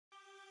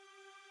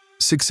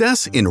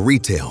Success in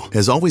retail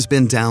has always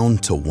been down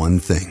to one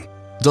thing: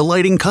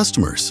 delighting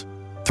customers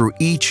through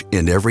each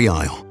and every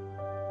aisle.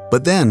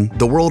 But then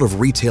the world of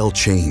retail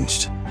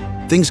changed.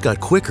 Things got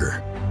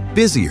quicker,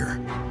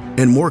 busier,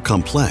 and more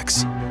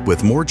complex,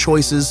 with more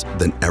choices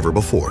than ever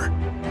before.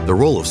 The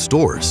role of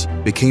stores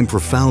became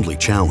profoundly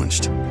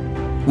challenged.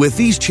 With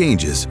these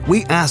changes,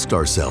 we asked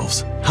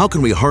ourselves, how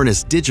can we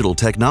harness digital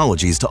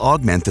technologies to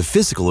augment the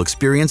physical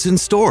experience in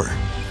store?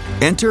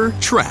 Enter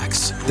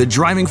Trax, the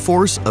driving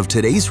force of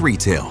today's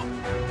retail.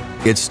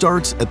 It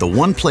starts at the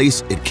one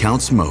place it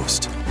counts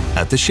most,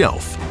 at the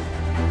shelf.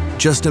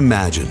 Just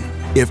imagine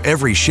if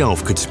every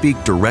shelf could speak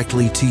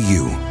directly to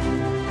you.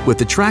 With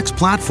the Trax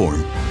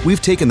platform, we've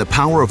taken the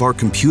power of our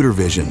computer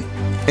vision,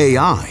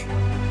 AI,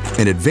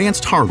 and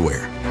advanced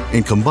hardware,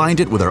 and combined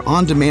it with our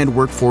on-demand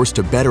workforce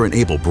to better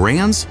enable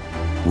brands,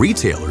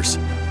 retailers,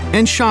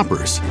 and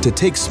shoppers to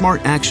take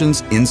smart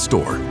actions in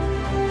store.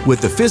 With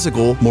the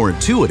physical more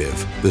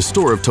intuitive, the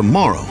store of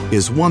tomorrow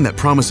is one that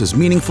promises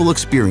meaningful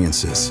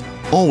experiences,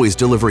 always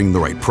delivering the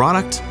right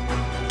product,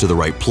 to the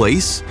right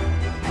place,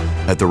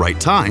 at the right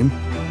time,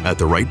 at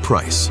the right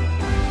price.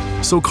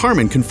 So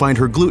Carmen can find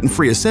her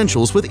gluten-free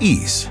essentials with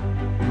ease,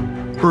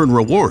 earn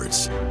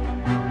rewards,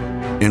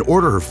 and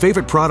order her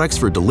favorite products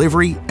for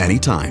delivery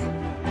anytime.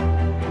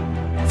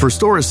 For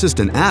store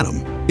assistant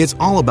Adam, it's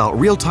all about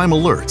real-time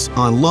alerts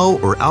on low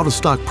or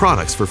out-of-stock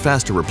products for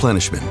faster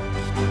replenishment.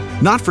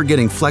 Not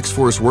forgetting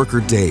FlexForce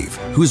worker Dave,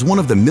 who's one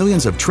of the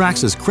millions of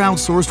Trax's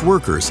crowdsourced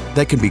workers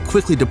that can be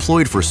quickly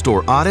deployed for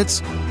store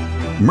audits,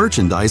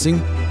 merchandising,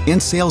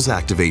 and sales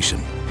activation.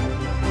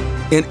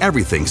 And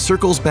everything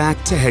circles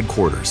back to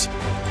headquarters,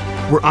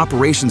 where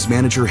Operations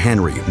Manager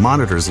Henry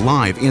monitors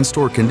live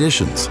in-store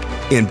conditions,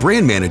 and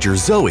Brand Manager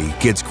Zoe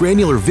gets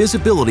granular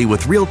visibility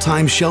with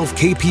real-time shelf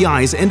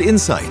KPIs and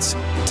insights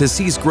to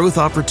seize growth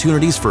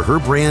opportunities for her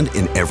brand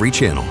in every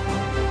channel.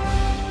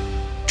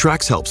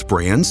 Trax helps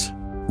brands,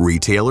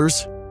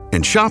 retailers,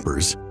 and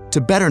shoppers to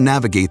better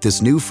navigate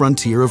this new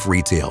frontier of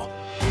retail.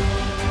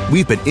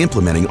 We've been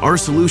implementing our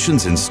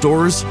solutions in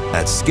stores,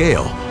 at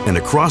scale, and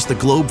across the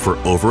globe for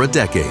over a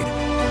decade.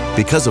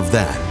 Because of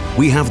that,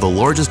 we have the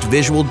largest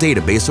visual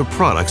database of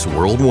products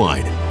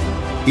worldwide.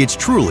 It's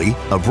truly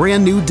a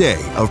brand new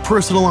day of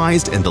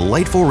personalized and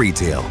delightful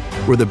retail,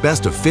 where the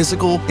best of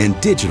physical and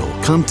digital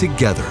come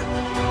together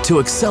to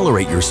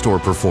accelerate your store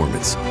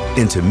performance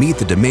and to meet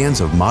the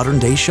demands of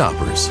modern-day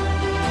shoppers.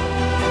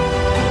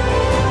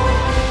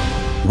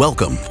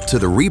 Welcome to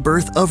the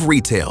rebirth of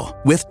retail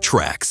with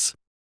Trax.